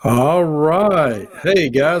All right. Hey,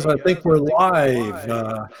 guys, I think we're live.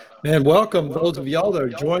 Man, welcome those of y'all that are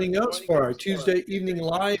joining us for our Tuesday evening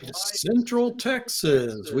live Central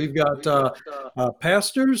Texas. We've got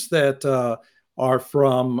pastors that are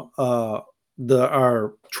from our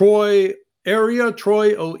Troy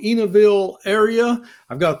Oenaville area.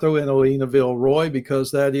 I've got to throw in Oenaville, Roy, because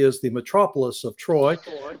that is the metropolis of Troy.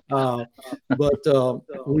 But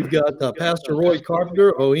we've got Pastor Roy Carpenter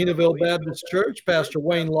of Oenaville Baptist Church, Pastor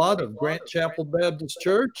Wayne Lott of Grant Chapel Baptist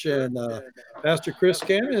Church, and Pastor Chris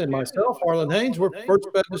Cannon and myself, Harlan Haynes. We're First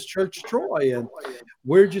Baptist Church Troy, and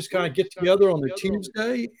we're just kind of get together on a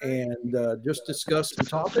Tuesday and just discuss some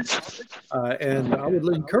topics. And I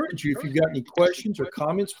would encourage you, if you've got any questions or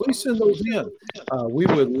comments, please send those in. We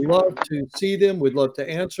would love to see them. We'd love to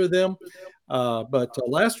answer them. But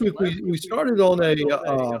last week we started on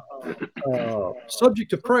a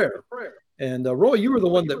subject of prayer. And Roy, you were the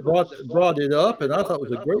one that brought it up, and I thought it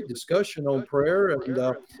was a great discussion on prayer.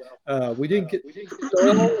 And we didn't get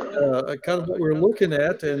kind of what we were looking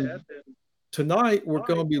at. And tonight we're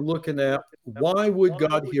going to be looking at why would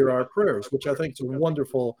God hear our prayers, which I think is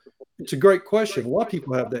it's a great question. A lot of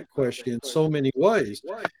people have that question in so many ways.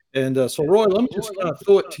 And so, Roy, let me just kind of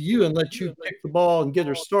throw it to you and let you pick the ball and get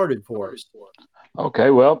her started for us. Okay,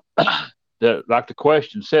 well, like the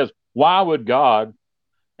question says, why would God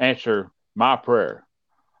answer my prayer?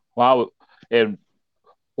 And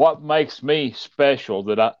what makes me special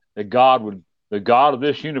that God would, the God of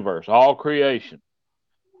this universe, all creation,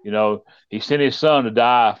 He sent His Son to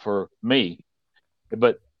die for me.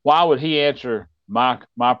 But why would He answer my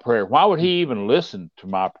prayer? Why would He even listen to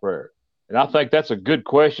my prayer? And I think that's a good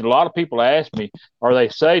question. A lot of people ask me, or they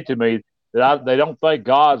say to me that they don't think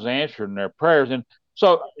God's answering their prayers. And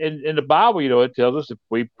so in the Bible, it tells us if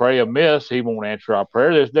we pray amiss, He won't answer our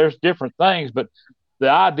prayer. There's different things, but the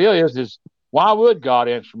idea is why would God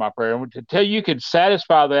answer my prayer? And until you can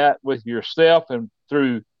satisfy that with yourself and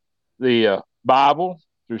through the Bible,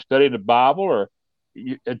 through studying the Bible,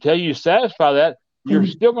 until you satisfy that, you're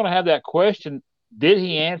still going to have that question: did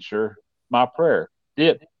He answer my prayer?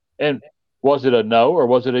 And was it a no or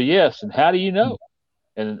was it a yes? And how do you know?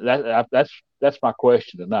 And that's my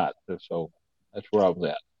question tonight. So that's where I was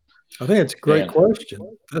at. I think it's a great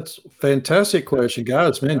question. That's a fantastic question,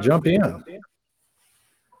 guys. Man, jump in.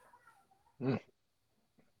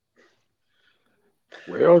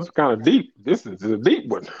 Well, it's kind of deep. This is a deep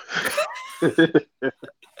one.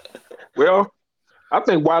 Well, I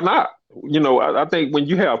think why not? I think when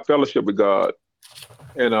you have fellowship with God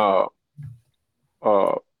and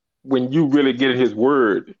when you really get in His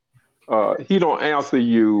Word, He don't answer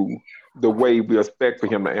you the way we expect for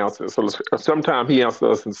Him to answer. So sometimes He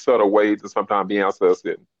answers us in subtle ways, and sometimes He answers us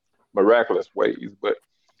in miraculous ways. But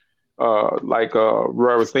like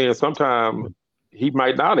Roy was saying, sometimes He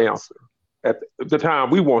might not answer at the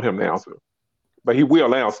time we want Him to answer, but He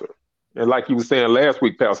will answer. And like you were saying last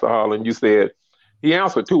week, Pastor Holland, you said He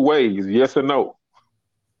answered two ways, yes or no.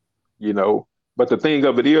 But the thing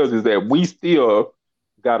of it is that we still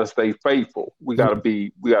got to stay faithful. We got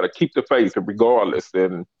to keep the faith regardless,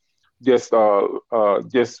 and just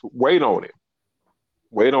wait on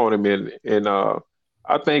Him, and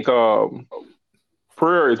I think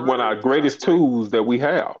prayer is one of our greatest tools that we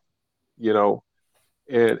have, and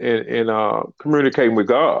communicating with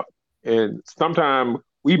God. And sometimes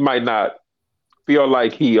we might not feel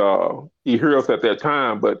like He hears us at that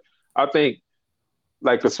time, but I think,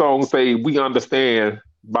 like the song say, we understand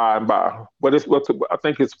by and by. But I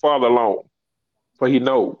think it's farther along, for He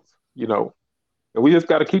knows, and we just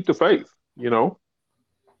got to keep the faith.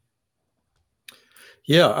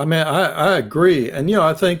 Yeah, I mean, I agree, and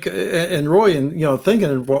I think, and Roy, and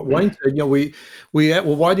thinking of what Wayne said,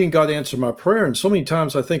 well, why didn't God answer my prayer? And so many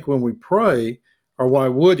times, I think when we pray, or why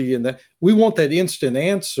would He? And that we want that instant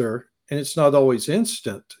answer, and it's not always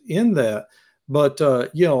instant in that. But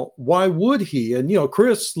why would He? And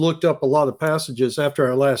Chris looked up a lot of passages after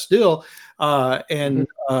our last deal, and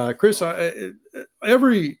Chris, in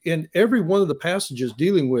every one of the passages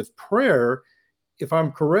dealing with prayer, if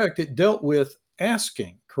I'm correct, it dealt with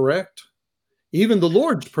asking, correct? Even the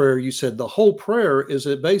Lord's Prayer, you said the whole prayer is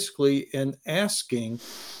basically an asking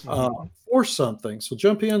for something. So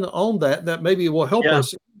jump in on that. That maybe will help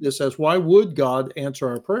us. This as why would God answer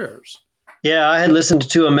our prayers? Yeah, I had listened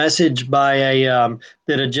to a message by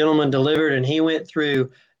that a gentleman delivered, and he went through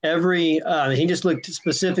every. He just looked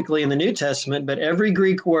specifically in the New Testament, but every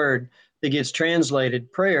Greek word that gets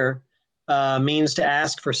translated prayer means to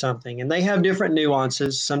ask for something, and they have different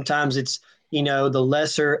nuances. Sometimes it's the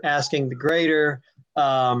lesser asking the greater,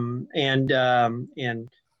 and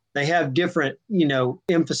they have different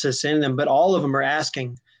emphasis in them, but all of them are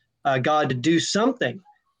asking God to do something.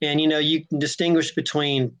 And, you can distinguish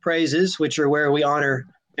between praises, which are where we honor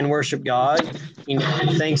and worship God,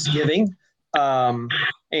 and thanksgiving. But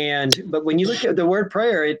when you look at the word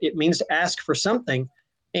prayer, it means to ask for something.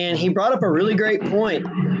 And he brought up a really great point,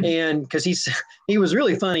 and because he was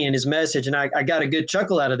really funny in his message, and I got a good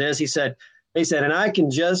chuckle out of this. He said, and I can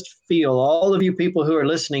just feel all of you people who are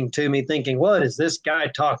listening to me thinking, what is this guy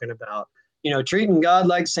talking about? Treating God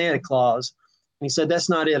like Santa Claus. And he said, that's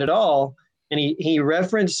not it at all. And he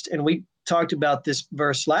referenced, and we talked about this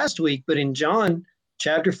verse last week, but in John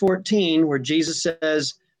chapter 14, where Jesus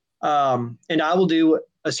says, and I will do,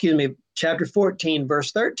 chapter 14,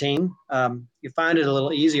 verse 13, you find it a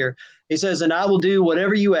little easier. He says, and I will do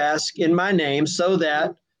whatever you ask in my name, so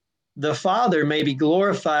that the Father may be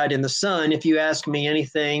glorified in the Son. If you ask me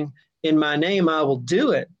anything in my name, I will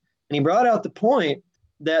do it. And he brought out the point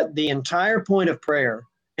that the entire point of prayer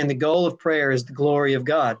and the goal of prayer is the glory of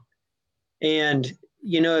God. And,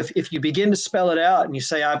 if you begin to spell it out and you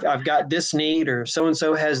say, I've got this need, or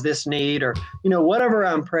so-and-so has this need, or, whatever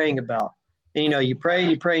I'm praying about, and, you pray and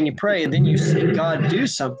you pray and you pray, and then you see God do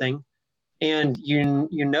something, and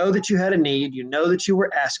you know that you had a need, you know that you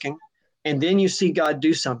were asking, and then you see God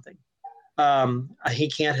do something. He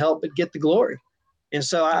can't help but get the glory. And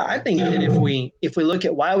so I think that if we look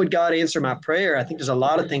at why would God answer my prayer, I think there's a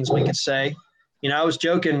lot of things we could say. I was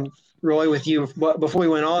joking, Roy, with you before we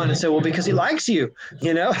went on, and said, well, because he likes you,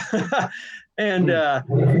 and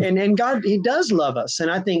God, he does love us. And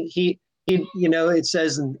I think he it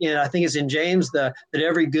says, I think it's in James that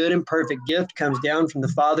every good and perfect gift comes down from the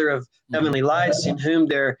Father of heavenly lights, in whom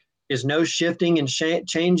there is no shifting and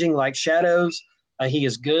changing like shadows. He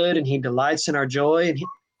is good, and he delights in our joy, and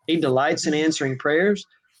he delights in answering prayers.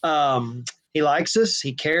 He likes us.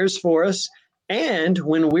 He cares for us. And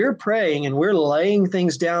when we're praying and we're laying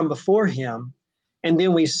things down before him, and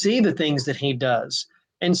then we see the things that he does,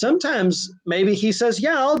 and sometimes maybe he says,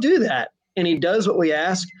 yeah, I'll do that, and he does what we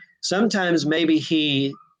ask. Sometimes maybe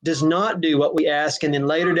he does not do what we ask, and then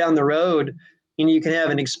later down the road, you can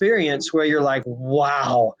have an experience where you're like,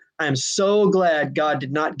 wow, I'm so glad God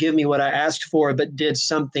did not give me what I asked for, but did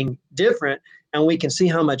something different. And we can see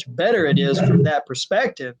how much better it is from that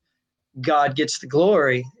perspective. God gets the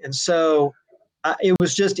glory. And so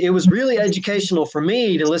it was really educational for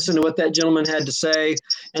me to listen to what that gentleman had to say,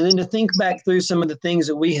 and then to think back through some of the things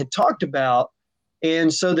that we had talked about.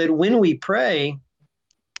 And so that when we pray,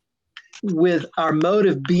 with our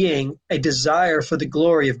motive being a desire for the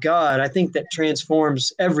glory of God, I think that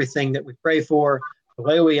transforms everything that we pray for, the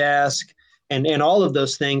way we ask, and all of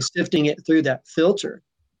those things, sifting it through that filter.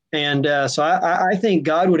 And so I think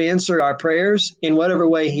God would answer our prayers in whatever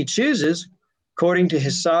way he chooses, according to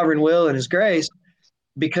his sovereign will and his grace,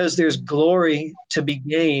 because there's glory to be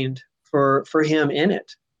gained for him in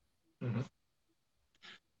it. Mm-hmm.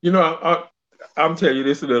 I'm telling you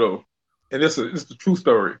this a little, and this is a true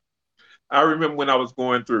story. I remember when I was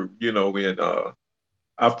going through, and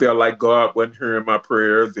I felt like God wasn't hearing my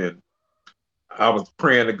prayers, and I was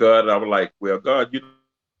praying to God, and I was like, well, God, you're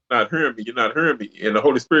not hearing me. You're not hearing me. And the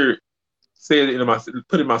Holy Spirit said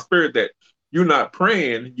put in my spirit that you're not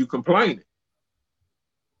praying, you complaining.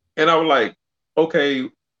 And I was like, okay,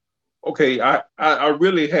 I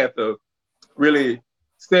really had to really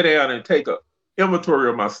sit down and take an inventory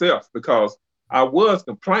of myself, because I was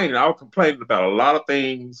complaining. I was complaining about a lot of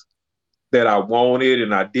things that I wanted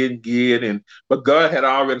and I didn't get, but God had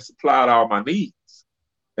already supplied all my needs.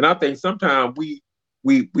 And I think sometimes we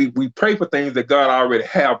pray for things that God already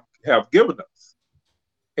have given us,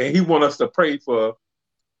 and he wants us to pray for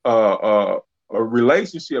a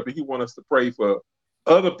relationship, and he wants us to pray for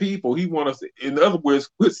other people. He wants us to, in other words,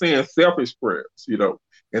 quit saying selfish prayers,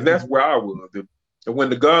 and that's where I was. And when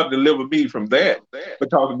the God delivered me from that,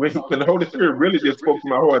 because when the Holy Spirit really just spoke to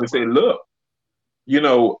my heart and said, look,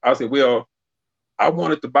 I said, well, I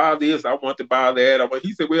wanted to buy this, I want to buy that.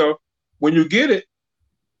 He said, well, when you get it,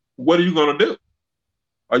 what are you going to do?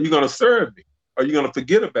 Are you going to serve me? Are you going to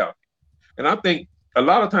forget about me? And I think a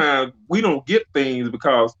lot of times we don't get things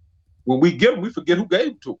because when we get them, we forget who gave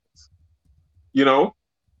them to us,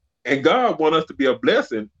 and God wants us to be a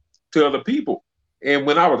blessing to other people. And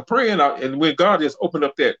when I was praying, and when God just opened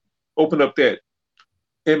up that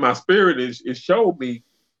in my spirit, it showed me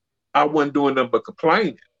I wasn't doing nothing but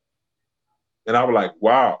complaining. And I was like,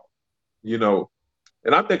 wow, and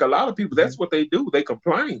I think a lot of people, that's what they do. They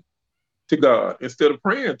complain to God instead of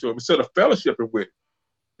praying to him, instead of fellowshipping with him.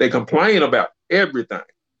 They complain about everything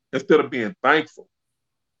instead of being thankful,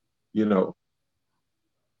 I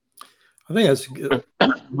think that's good.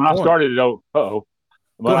 When I started at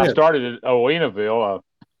Owenaville,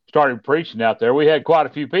 started preaching out there, we had quite a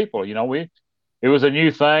few people. It was a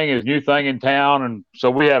new thing. It was a new thing in town, and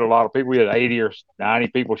so we had a lot of people. We had 80 or 90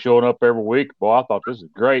 people showing up every week. Boy, I thought, this is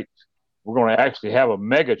great. We're going to actually have a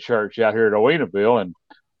mega church out here at Owenaville, and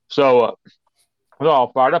so we were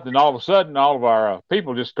all fired up. And all of a sudden, all of our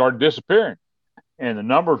people just started disappearing, and the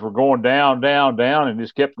numbers were going down, and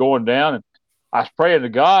just kept going down. And I was praying to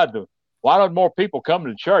God, why don't more people come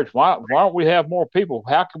to church? Why don't we have more people?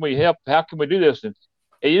 How can we help? How can we do this? And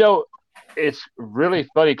it's really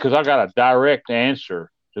funny because I got a direct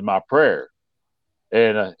answer to my prayer,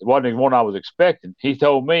 and it wasn't one I was expecting. He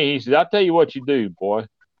told me, he said, "I'll tell you what you do, boy."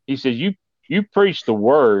 He said, you preach the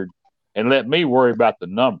word and let me worry about the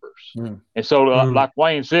numbers. And so, like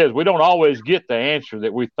Wayne says, we don't always get the answer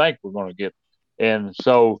that we think we're going to get. And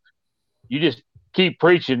so you just keep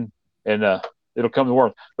preaching, and it'll come to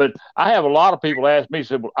work. But I have a lot of people ask me,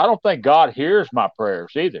 well, I don't think God hears my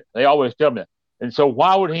prayers either. They always tell me that. And so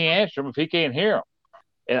why would he answer them if he can't hear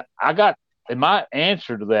them? And my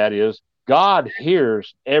answer to that is, God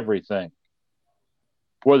hears everything.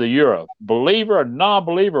 Whether you're a believer, a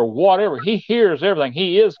non-believer, whatever, he hears everything.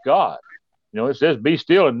 He is God. It says, be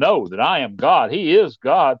still and know that I am God. He is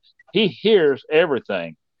God. He hears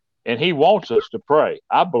everything. And he wants us to pray.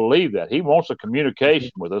 I believe that. He wants a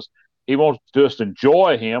communication with us. He wants us to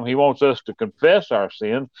enjoy him. He wants us to confess our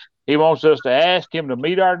sins. He wants us to ask him to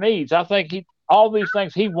meet our needs. I think all these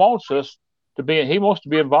things, he wants us to be, he wants to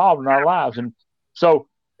be involved in our lives. And so,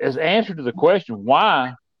 as answer to the question,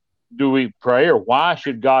 why do we pray, or why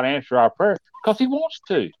should God answer our prayer? Because he wants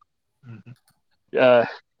to.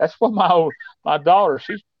 That's what my daughter,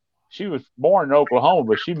 she was born in Oklahoma,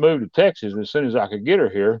 but she moved to Texas as soon as I could get her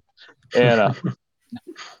here. And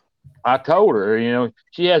I told her,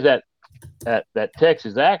 she has that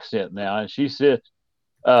Texas accent now, and she said,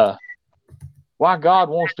 why God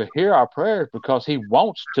wants to hear our prayers, because he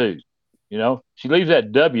wants to. She leaves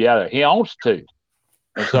that W out there. He wants to.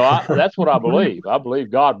 And so that's what I believe. I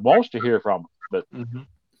believe God wants to hear from us. But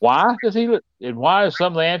why does and why is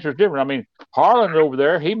some of the answers different? I mean, Harlan over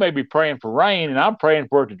there, he may be praying for rain, and I'm praying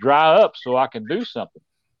for it to dry up so I can do something.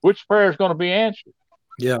 Which prayer is going to be answered?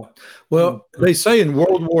 Yeah. Well, they say in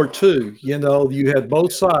World War II, you had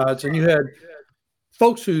both sides, and you had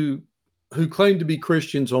folks who claimed to be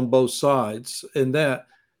Christians on both sides, and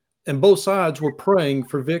both sides were praying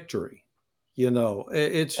for victory.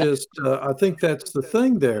 It's just, I think that's the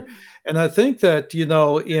thing there. And I think that,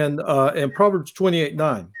 in Proverbs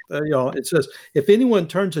 28:9, it says, if anyone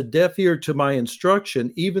turns a deaf ear to my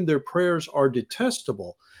instruction, even their prayers are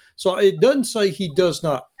detestable. So it doesn't say he does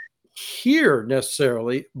not hear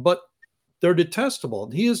necessarily, but they're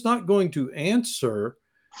detestable. He is not going to answer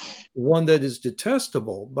one that is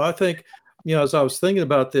detestable. But I think, as I was thinking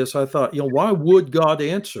about this, I thought, why would God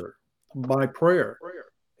answer my prayer?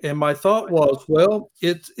 And my thought was, well,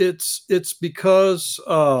 it's because,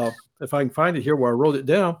 if I can find it here where I wrote it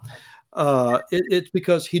down, it's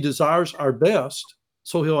because he desires our best.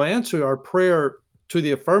 So he'll answer our prayer to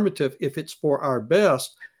the affirmative if it's for our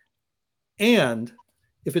best, and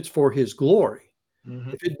if it's for his glory.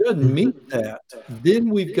 If it doesn't meet that, then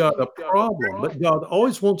we've got a problem. But God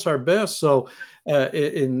always wants our best. So, I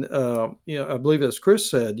believe as Chris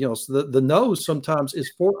said, the no sometimes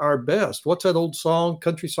is for our best. What's that old song,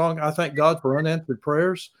 country song? I thank God for unanswered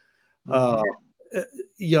prayers. Sometimes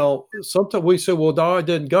we say, well, no, I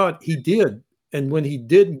didn't. God, he did. And when he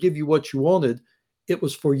didn't give you what you wanted, it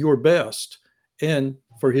was for your best and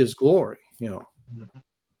for his glory.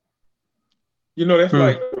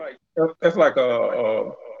 That's like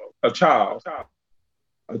a child.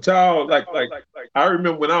 A child, like I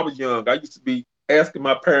remember when I was young, I used to be asking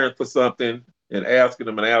my parents for something and asking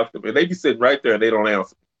them, and they be sitting right there and they don't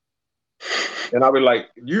answer. And I be like,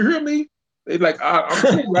 "You hear me?" They like, "I'm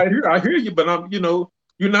sitting right here. I hear you, but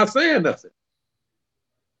you're not saying nothing."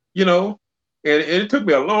 And it took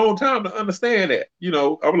me a long time to understand that.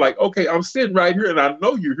 I was like, "Okay, I'm sitting right here, and I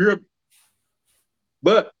know you hear me,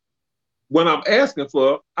 but when I'm asking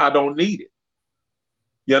for, I don't need it."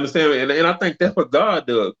 You understand? And I think that's what God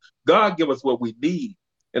does. God give us what we need.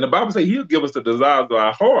 And the Bible says he'll give us the desires of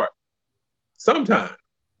our heart sometimes.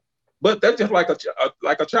 But that's just like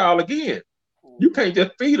a child again. You can't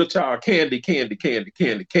just feed a child candy,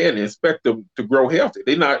 and expect them to grow healthy.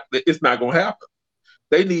 It's not going to happen.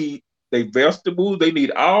 They need their vegetables. They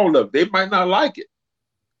need all of it. They might not like it,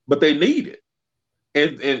 but they need it.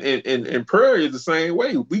 And prayer is the same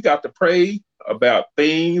way. We got to pray about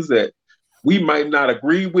things that we might not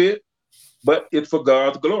agree with, but it's for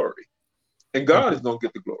God's glory. And God is going to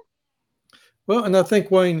get the glory. Well, and I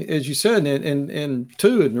think Wayne, as you said, and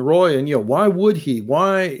too, and Roy, and why would he?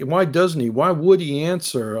 Why doesn't he? Why would he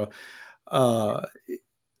answer? Uh,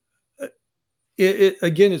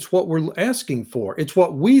 again, it's what we're asking for. It's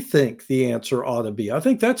what we think the answer ought to be. I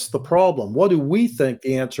think that's the problem. What do we think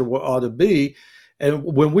the answer ought to be? And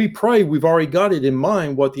when we pray, we've already got it in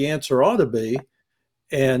mind what the answer ought to be.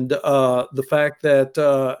 And the fact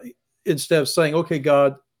that instead of saying, okay,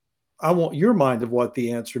 God, I want your mind of what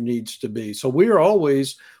the answer needs to be. So we are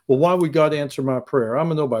always, well, why would God answer my prayer?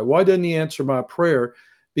 I'm a nobody. Why didn't he answer my prayer?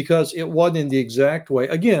 Because it wasn't in the exact way.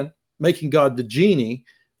 Again, making God the genie,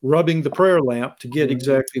 rubbing the prayer lamp to get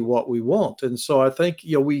exactly what we want. And so I think,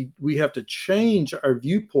 we have to change our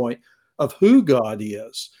viewpoint of who God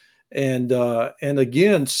is. And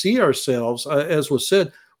again, see ourselves, as was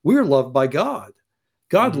said, we're loved by God.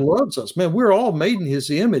 God loves us, man. We're all made in his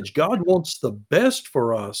image. God wants the best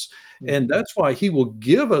for us. And that's why he will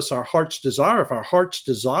give us our heart's desire. If our heart's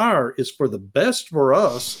desire is for the best for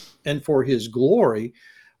us and for his glory.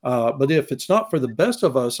 But if it's not for the best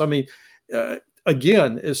of us, I mean,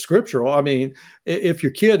 again, it's scriptural. I mean, if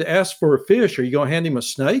your kid asks for a fish, are you going to hand him a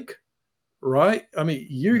snake? Right? I mean,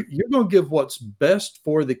 you're going to give what's best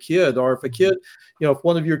for the kid. Or if a kid, if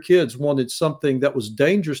one of your kids wanted something that was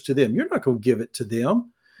dangerous to them, you're not going to give it to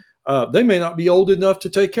them. They may not be old enough to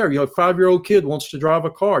take care of. A 5-year-old kid wants to drive a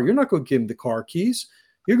car. You're not going to give him the car keys.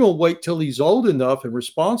 You're going to wait till he's old enough and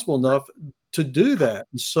responsible enough to do that.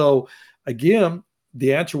 And so, again,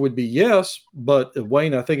 the answer would be yes. But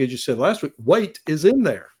Wayne, I think as you said last week, wait is in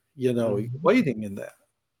there. Waiting in that.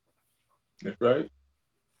 That's right.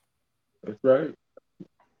 That's right.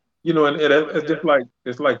 And it's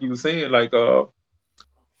just like you were saying, like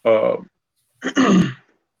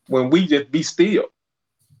when we just be still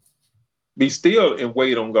and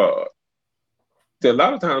wait on God. So a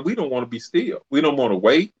lot of times we don't want to be still. We don't want to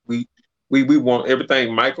wait. We want everything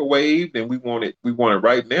microwaved and we want it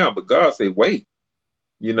right now. But God said, wait.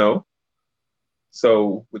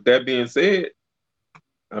 So with that being said,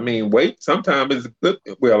 I mean, wait sometimes is a good.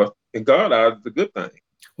 Well, in God's eyes, it's a good thing.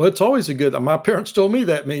 Well, it's always a good. My parents told me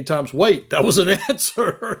that many times. Wait, that was an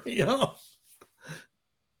answer. I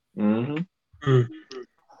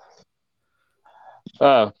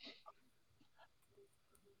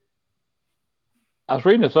was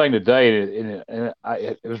reading a thing today, and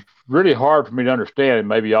it was really hard for me to understand. And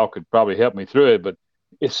maybe y'all could probably help me through it. But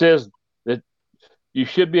it says that you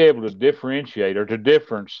should be able to differentiate or to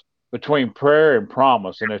difference between prayer and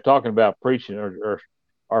promise. And they're talking about preaching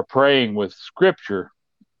or praying with Scripture.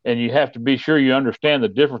 And you have to be sure you understand the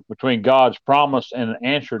difference between God's promise and an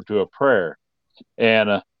answer to a prayer.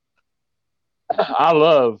 And I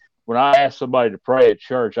love when I ask somebody to pray at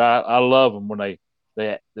church. I love them when they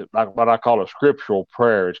like what I call a scriptural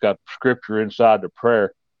prayer. It's got Scripture inside the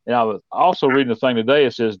prayer. And I was also reading a thing today.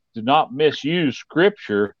 It says, do not misuse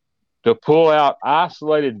Scripture to pull out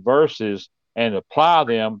isolated verses and apply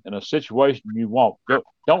them in a situation you want.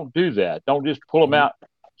 Don't do that. Don't just pull them out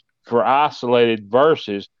for isolated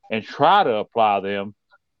verses and try to apply them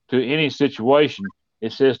to any situation.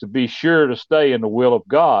 It says to be sure to stay in the will of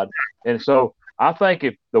God. And so I think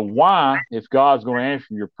if God's going to answer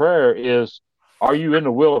your prayer is, are you in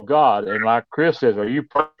the will of God? And like Chris says, are you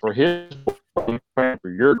praying for his glory? Are you praying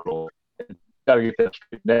for your glory? You got to get that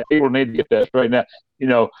straightened out. People need to get that straightened out.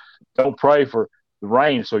 Don't pray for the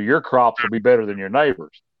rain so your crops will be better than your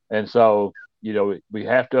neighbors. And so, we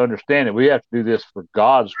have to understand it. We have to do this for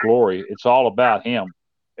God's glory. It's all about him.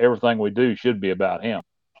 Everything we do should be about him.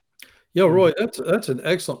 Yeah, Roy, that's an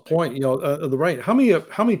excellent point. The rain. How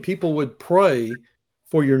many people would pray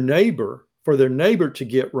for their neighbor to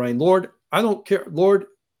get rain? Lord, I don't care. Lord,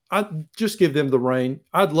 I just give them the rain.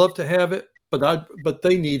 I'd love to have it, but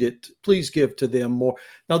they need it. Please give to them more.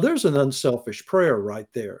 Now, there's an unselfish prayer right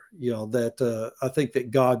there. That I think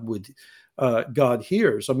that God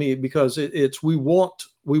hears. I mean, because it's we want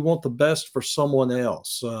the best for someone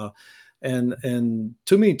else. And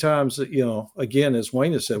too many times, again, as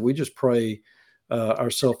Wayne has said, we just pray our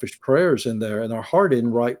selfish prayers in there, and our heart isn't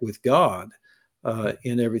right with God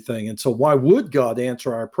in everything. And so, why would God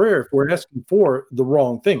answer our prayer if we're asking for the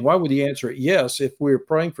wrong thing? Why would He answer it yes if we're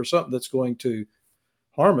praying for something that's going to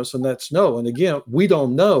harm us? And that's no. And again, we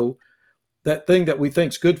don't know that thing that we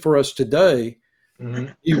think is good for us today.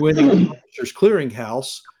 You winning the Publishers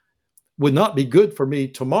Clearinghouse would not be good for me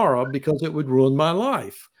tomorrow because it would ruin my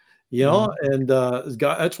life. And God,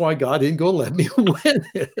 that's why God didn't go let me win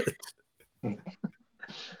it.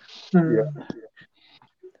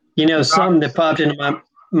 Something that popped into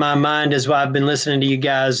my mind as I've been listening to you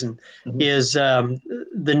guys is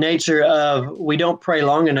the nature of we don't pray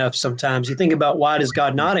long enough sometimes. You think about why does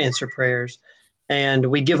God not answer prayers? and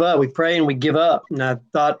we give up. We pray and we give up. And I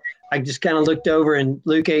thought, I just kind of looked over in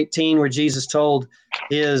Luke 18 where Jesus told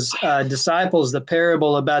his disciples the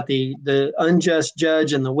parable about the unjust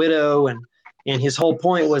judge and the widow, and his whole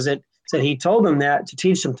point was that he told them that to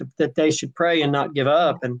teach them that they should pray and not give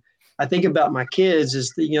up. And I think about my kids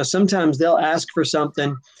is that, sometimes they'll ask for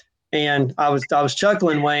something. And I was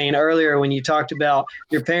chuckling, Wayne, earlier when you talked about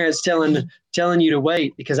your parents telling you to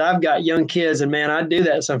wait, because I've got young kids, and man, I do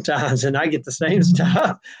that sometimes, and I get the same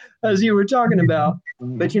stuff as you were talking about.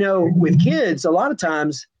 But with kids, a lot of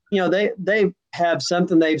times, they have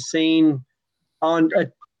something they've seen on a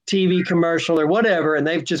TV commercial or whatever, and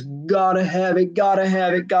they've just got to have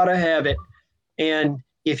it. And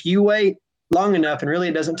if you wait long enough, and really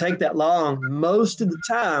it doesn't take that long, most of the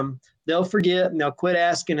time they'll forget and they'll quit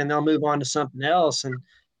asking and they'll move on to something else. And,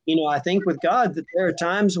 I think with God that there are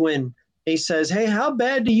times when he says, hey, how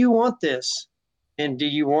bad do you want this? And do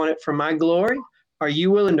you want it for my glory? Are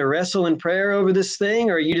you willing to wrestle in prayer over this thing?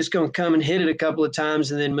 Or are you just going to come and hit it a couple of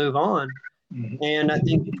times and then move on? Mm-hmm. And I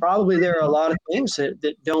think probably there are a lot of things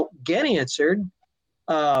that don't get answered,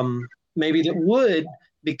 maybe that would,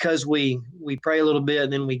 because we pray a little bit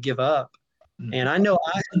and then we give up. And I know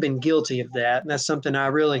I have been guilty of that. And that's something I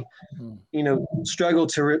really, struggle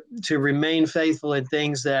to remain faithful in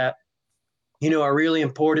things that, are really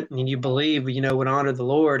important and you believe, would honor the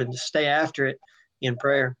Lord, and to stay after it in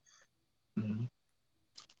prayer.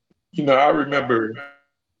 I remember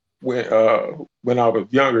when I was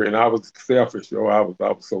younger and I was selfish, I was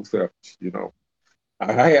so selfish,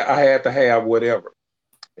 I had to have whatever.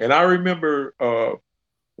 And I remember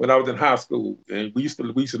when I was in high school, and we used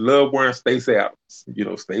to love wearing Stacey Adams.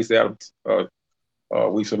 Stacey Adams.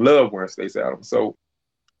 We used to love wearing Stacey Adams. So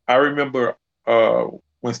I remember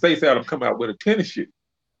when Stacey Adams come out with a tennis shoe,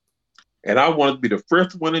 and I wanted to be the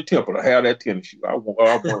first one in Temple to have that tennis shoe. I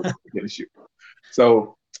wanted a tennis shoe.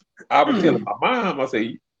 So I was telling my mom, I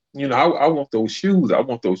say, I want those shoes. I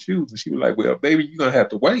want those shoes. And she was like, well, baby, you're gonna have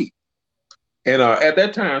to wait. And at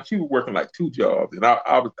that time, she was working like 2 jobs, and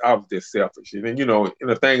I was just selfish. And then, and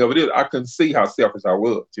the thing of it is, I couldn't see how selfish I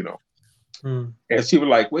was, And she was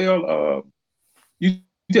like, well, you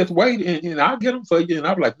just wait, and I'll get them for you. And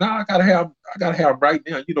I was like, nah, I gotta have them right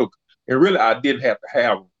now, And really, I didn't have to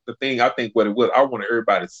have them. The thing, I think what it was, I wanted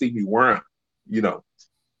everybody to see me wearing them,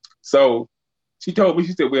 So she told me,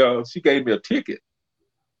 she said, well, she gave me a ticket.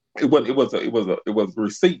 It was a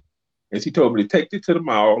receipt, and she told me to take it to the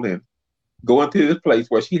mall and go into this place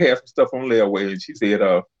where she had some stuff on layaway, and she said,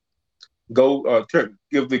 go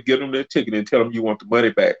give them their ticket and tell them you want the money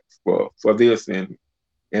back for this, and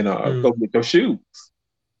go get your shoes.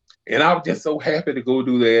 And I was just so happy to go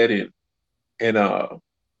do that, and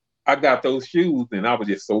I got those shoes, and I was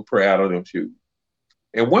just so proud of them shoes.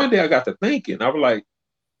 And one day I got to thinking, I was like,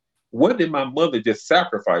 what did my mother just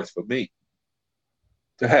sacrifice for me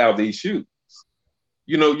to have these shoes?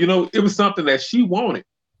 It was something that she wanted,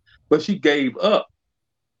 but she gave up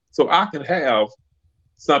so I can have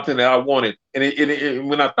something that I wanted. And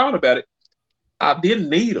when I thought about it, I didn't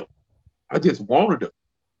need them. I just wanted them.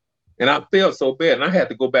 And I felt so bad. And I had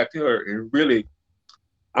to go back to her and really,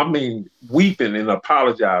 weeping and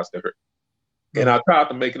apologize to her. And I tried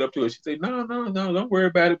to make it up to her. She said, no, don't worry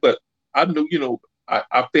about it. But I knew,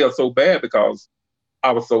 I felt so bad because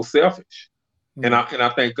I was so selfish. And I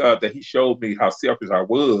thank God that he showed me how selfish I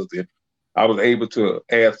was. And I was able to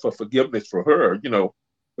ask for forgiveness for her,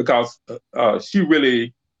 because she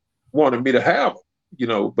really wanted me to have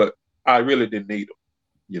them, but I really didn't need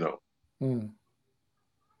them,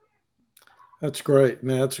 That's great,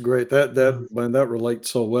 man. That's great. That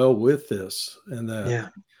relates so well with this. And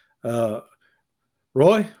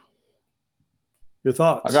Roy, your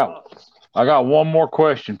thoughts? I got one more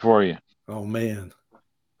question for you. Oh man.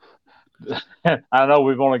 I know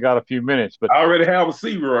we've only got a few minutes, but I already have a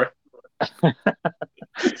seat, Roy.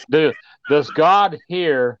 Does God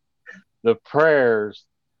hear the prayers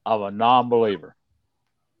of a non-believer?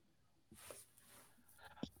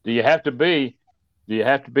 Do you have to be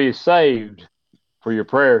saved for your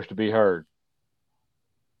prayers to be heard?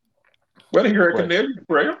 Well, he heard Cornelius'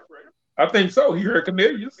 prayer. I think so. He heard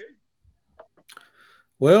Cornelius.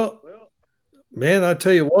 Well, man, I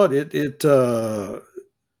tell you what,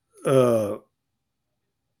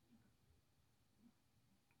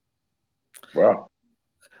 wow.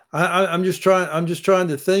 I'm just trying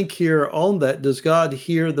to think here on that. Does God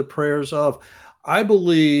hear the prayers of? I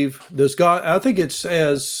believe, does God? I think it's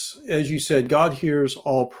as you said, God hears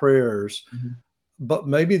all prayers, but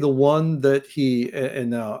maybe the one that he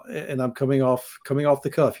and I'm coming off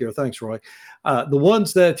the cuff here. Thanks, Roy. The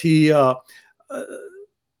ones that he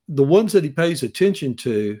pays attention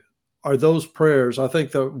to are those prayers. I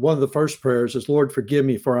think one of the first prayers is, Lord, forgive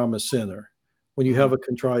me for I'm a sinner. When you have a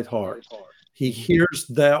contrite heart, he hears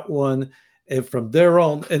that one. And from there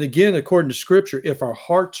on, and again, according to scripture, if our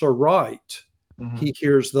hearts are right, he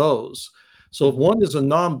hears those. So if one is a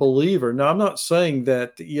non-believer, now I'm not saying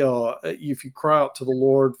that, if you cry out to the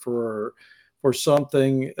Lord for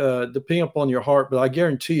something, depending upon your heart, but I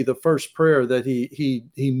guarantee you the first prayer that he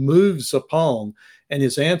moves upon, and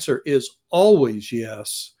his answer is always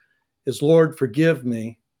yes, is, Lord, forgive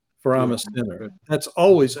me for I'm a sinner. That's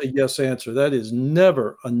always a yes answer. That is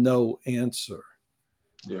never a no answer.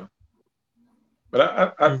 Yeah.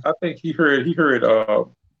 But I think he heard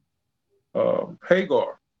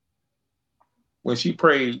Hagar when she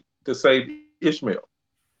prayed to save Ishmael,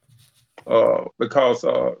 because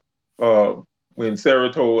when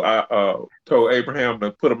Sarah told Abraham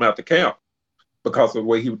to put him out the camp because of the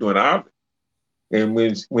way he was doing Isaac, and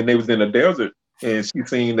when they was in the desert and she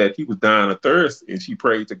seen that he was dying of thirst, and she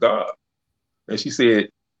prayed to God, and she said,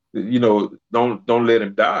 don't let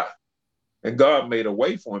him die, and God made a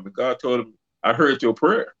way for him, and God told him, I heard your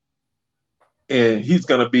prayer, and he's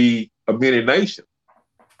going to be a many nation,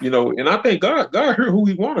 and I think God heard who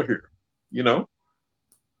he want to hear,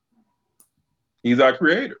 he's our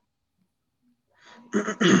creator.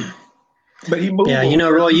 But he moved. Yeah,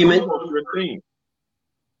 Roy, you mentioned.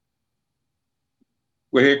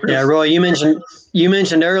 Go ahead, Chris. Yeah, Roy, you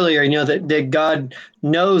mentioned earlier, that God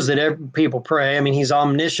knows that every people pray. I mean, he's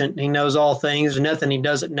omniscient. He knows all things. There's nothing he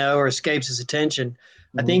doesn't know or escapes his attention.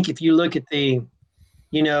 I think if you look at in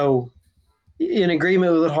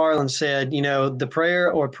agreement with what Harlan said, the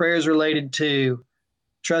prayer or prayers related to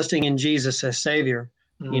trusting in Jesus as Savior,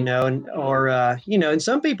 and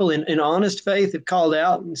some people in honest faith have called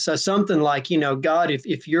out and said something like, God,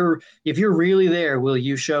 if you're really there, will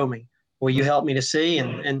you show me? Will you help me to see?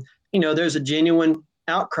 And there's a genuine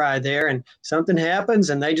outcry there, and something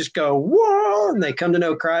happens and they just go, whoa, and they come to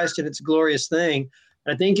know Christ, and it's a glorious thing.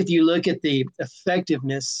 I think if you look at the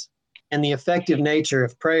effectiveness and the effective nature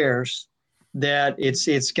of prayers, that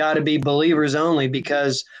it's got to be believers only,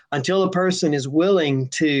 because until a person is willing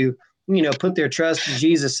to, put their trust in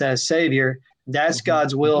Jesus as Savior, that's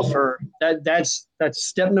God's will for that. That's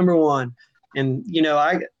step number one. And,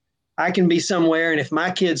 I can be somewhere, and if my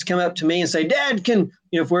kids come up to me and say, Dad,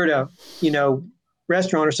 if we're at a,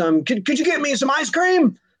 restaurant or something, could you get me some ice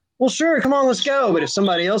cream? Well, sure, come on, let's go. But if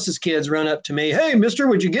somebody else's kids run up to me, hey, mister,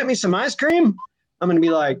 would you get me some ice cream? I'm going to be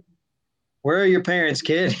like, where are your parents,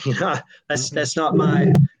 kid? That's not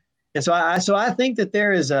my. And so I think that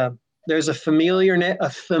there's a familial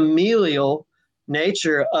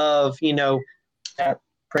nature of, that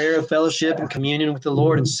prayer of fellowship and communion with the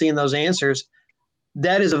Lord and seeing those answers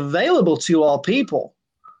that is available to all people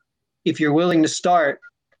if you're willing to start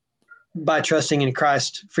by trusting in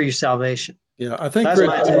Christ for your salvation. Yeah, I think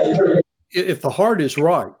if the heart is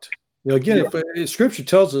right, if Scripture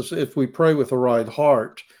tells us if we pray with the right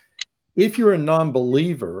heart, if you're a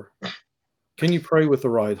non-believer, can you pray with the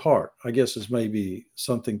right heart? I guess is maybe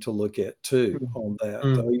something to look at too on that.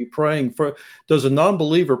 Are you praying does a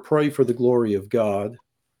non-believer pray for the glory of God?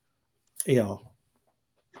 In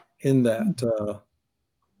that.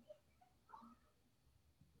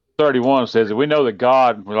 31 says that we know that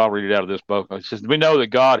God, well, I'll read it out of this book. It says, we know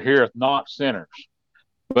that God heareth not sinners.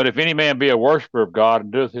 But if any man be a worshiper of God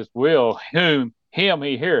and doeth his will, him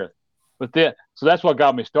he heareth. So that's what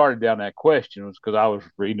got me started down that question, was because I was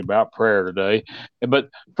reading about prayer today.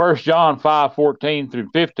 But 1 John 5:14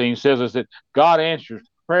 through 15 says us that God answers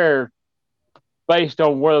prayer based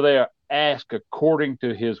on whether they are asked according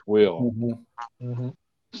to his will.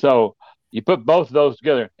 So you put both of those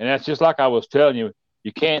together, and that's just like I was telling you.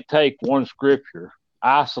 You can't take one scripture,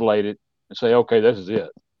 isolate it, and say, okay, this is it.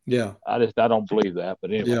 Yeah. I don't believe that. But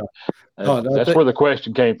anyway, that's where the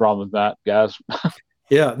question came from, guys.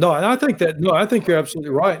 Yeah, no, and I think you're absolutely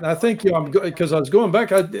right. And I think, because I was going back,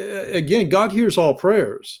 again, God hears all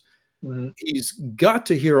prayers. He's got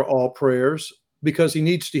to hear all prayers because he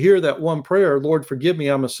needs to hear that one prayer, Lord, forgive me,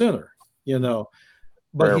 I'm a sinner,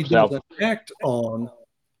 but he doesn't act on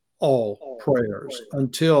all prayers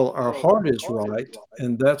until our heart is right,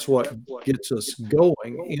 and that's what gets us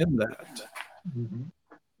going in that.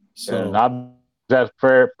 So that's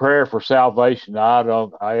prayer for salvation.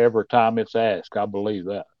 Every time it's asked, I believe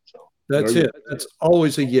that. So that's it. That's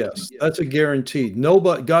always a yes. That's a guarantee.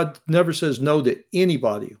 God never says no to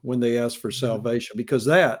anybody when they ask for salvation, because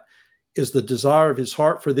that is the desire of his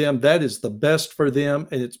heart for them. That is the best for them,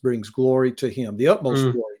 and it brings glory to him, the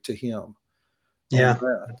utmost glory to him. Yeah.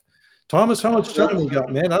 Thomas, how much time we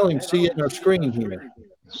got, man? I don't even see it in our screen here.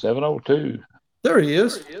 7:02. There he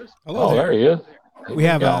is. Hello. Oh, there he is. We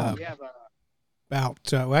have Gone. about,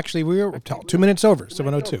 well, actually, we were 2 minutes over,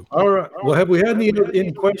 7:02. All right. Well, have we had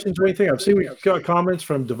any questions or anything? I've seen we got comments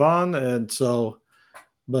from Devon, and so,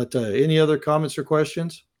 but any other comments or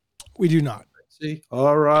questions? We do not. See?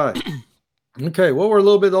 All right. Okay. Well, we're a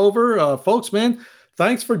little bit over. Folks, man,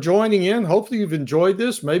 thanks for joining in. Hopefully you've enjoyed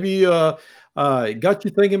this. Maybe got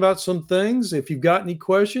you thinking about some things. If you've got any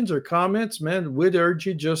questions or comments, man, we'd urge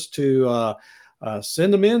you just to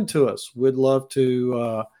send them in to us. We'd love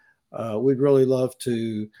to, we'd really love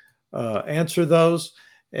to answer those.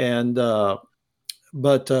 And,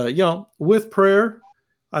 with prayer,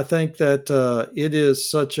 I think that it is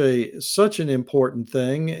such an important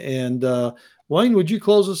thing. And Wayne, would you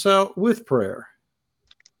close us out with prayer?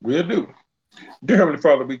 Will do. Dear Heavenly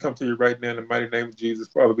Father, we come to you right now in the mighty name of Jesus.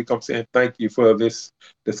 Father, we come saying thank you for this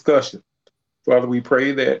discussion. Father, we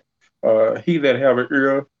pray that he that have an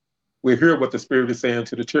ear will hear what the Spirit is saying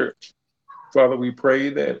to the church. Father, we pray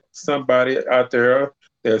that somebody out there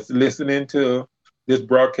that's listening to this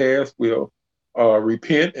broadcast will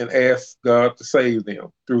repent and ask God to save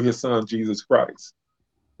them through his Son, Jesus Christ.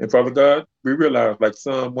 And Father God, we realize, like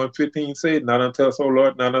Psalm 115 said, not unto us, O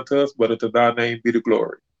Lord, not unto us, but unto thy name be the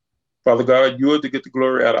glory. Father God, you are to get the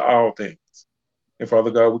glory out of all things. And Father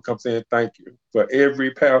God, we come saying thank you for every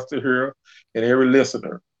pastor here and every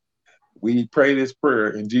listener. We pray this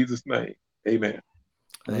prayer in Jesus' name. Amen.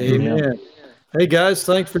 Amen. Hey, guys,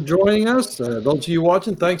 thanks for joining us. Those of you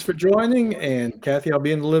watching, thanks for joining. And Kathy, I'll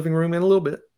be in the living room in a little bit.